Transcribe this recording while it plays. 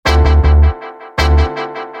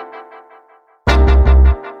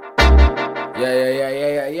Yeah.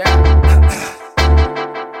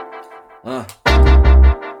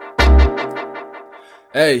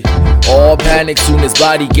 Hey, all panic soon as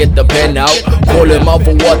body get the pen out. Call them out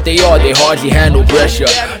for what they are, they hardly handle pressure.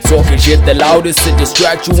 Talking shit the loudest to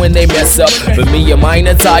distract you when they mess up. But me and mine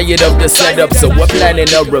are tired of the setup, so we're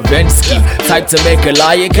planning a revenge scheme. Type to make a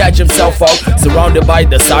liar catch himself out, surrounded by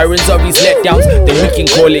the sirens of these letdowns. Then we can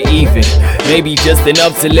call it even, maybe just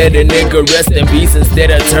enough to let a nigga rest in peace,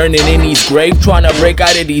 instead of turning in his grave, trying to break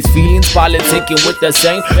out of these feelings, politicking with the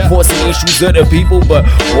same, forcing issues of the people. But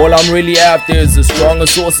all I'm really after is a stronger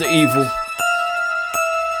source of evil.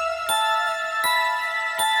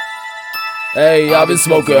 Hey, I've been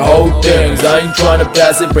smoking whole things, I ain't tryna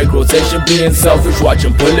pass it, break rotation, being selfish, watch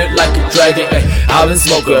him pull it like a dragon. Hey, I've been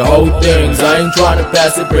smoking whole things, I ain't tryna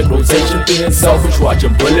pass it, break rotation, being selfish, watch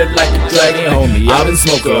him pull it like a dragon. Homie, I've been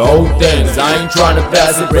smoking whole things, I ain't tryna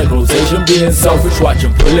pass it, break rotation, being selfish, watch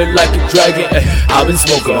him pull it like a dragon. Hey, I've been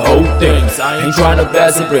smoking whole things, I ain't tryna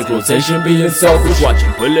pass it, break rotation, being selfish, watch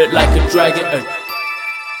him pull it like a dragon. Hey.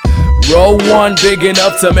 Roll one big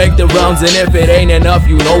enough to make the rounds, and if it ain't enough,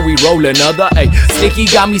 you know we roll another. Ay, Sticky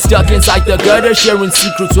got me stuck inside the gutter, sharing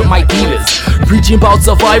secrets with my dealers, preaching about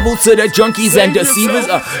survival to the junkies and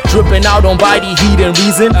deceivers. Tripping out on body heat and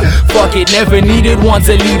reason. Fuck it, never needed one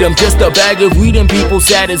to lead them. Just a bag of weed and people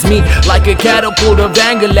sad as me, like a catapult of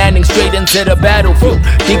anger landing straight into the battlefield.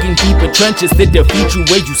 Thinking deeper trenches to defeat you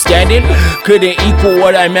where you standing couldn't equal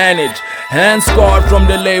what I managed. Hand scarred from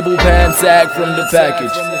the label, pants sag from the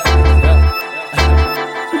package.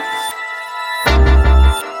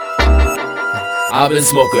 I've been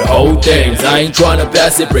smoking whole things, I ain't tryna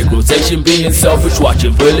pass it, break rotation, being selfish,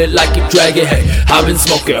 watching bullet like a dragon. Hey, I've been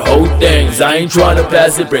smoking whole things, I ain't tryna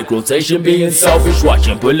pass it, break rotation, being selfish,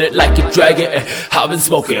 watching bullet like a dragon. Hey, I've been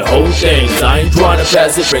smoking whole things, I ain't tryna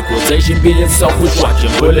pass it, break rotation, being selfish,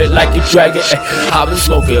 watching bullet like a dragon. Hey, I've been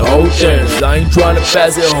smoking whole things, I ain't tryna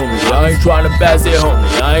pass it, homie, I ain't tryna pass it,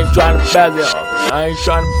 homie, I ain't tryna pass it, homie, I ain't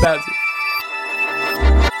tryna pass it.